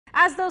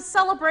As those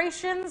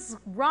celebrations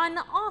run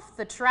off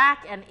the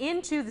track and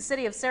into the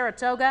city of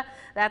Saratoga,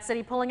 that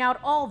city pulling out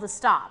all the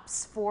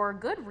stops for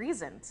good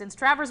reason, since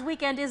Travers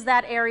Weekend is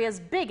that area's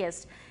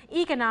biggest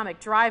economic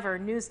driver.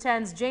 News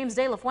 10's James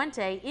De La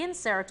Fuente in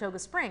Saratoga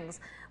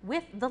Springs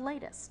with the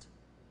latest.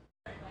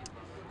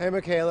 Hey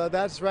Michaela,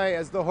 that's right.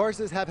 As the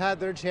horses have had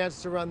their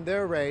chance to run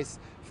their race,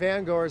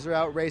 fangoers are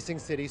out racing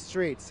city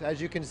streets.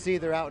 As you can see,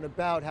 they're out and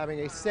about having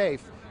a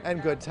safe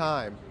and good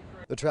time.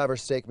 The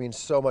Travers Stake means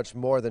so much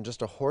more than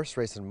just a horse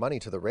race and money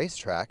to the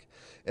racetrack.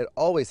 It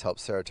always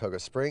helps Saratoga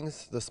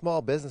Springs, the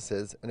small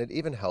businesses, and it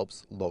even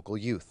helps local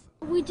youth.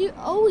 We do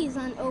always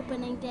on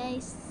opening day,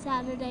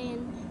 Saturday,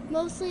 and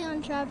mostly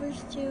on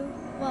Travers too.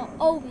 Well,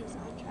 always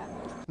on Travers.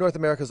 North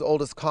America's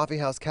oldest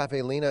coffeehouse,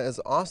 Cafe Lena, is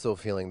also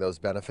feeling those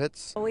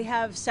benefits. We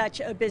have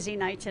such a busy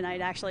night tonight,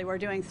 actually. We're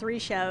doing 3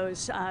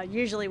 shows.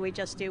 Usually we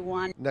just do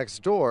 1.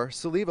 Next door,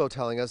 Solivo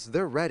telling us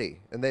they're ready,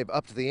 and they've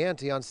upped the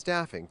ante on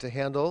staffing to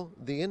handle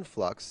the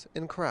influx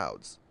in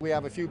crowds. We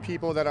have a few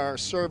people that are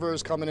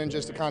servers coming in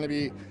just to kind of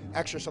be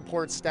extra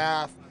support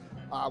staff.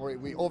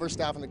 We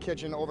overstaff in the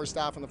kitchen,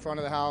 overstaff in the front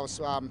of the house.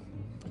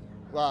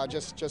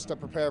 Just to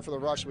prepare for the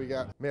rush we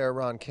get. Mayor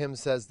Ron Kim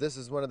says this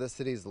is one of the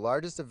city's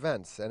largest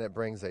events and it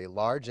brings a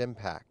large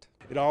impact.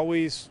 It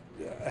always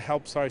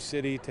helps our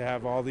city to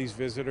have all these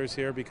visitors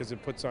here because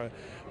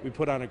we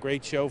put on a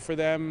great show for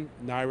them.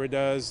 Naira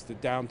does, the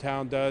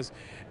downtown does,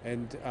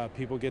 and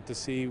people get to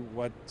see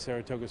what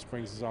Saratoga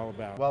Springs is all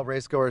about. While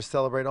racegoers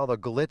celebrate all the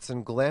glitz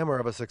and glamour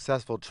of a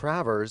successful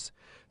Travers,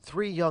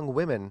 3 young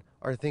women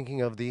are thinking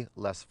of the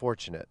less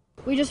fortunate.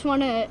 We just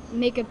want to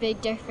make a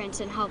big difference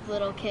and help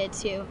little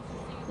kids who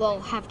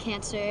have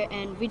cancer,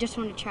 and we just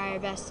want to try our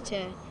best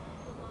to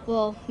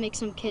make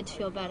some kids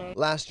feel better.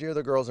 Last year,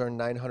 the girls earned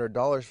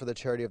 $900 for the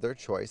charity of their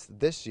choice.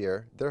 This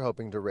year, they're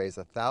hoping to raise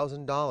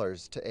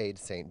 $1,000 to aid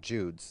St.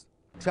 Jude's.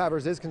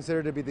 Travers is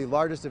considered to be the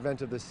largest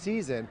event of the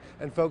season,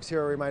 and folks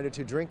here are reminded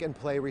to drink and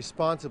play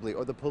responsibly,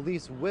 or the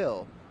police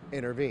will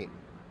intervene.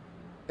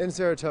 In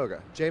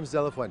Saratoga, James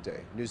De La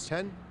Fuente, News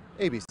 10,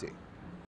 ABC.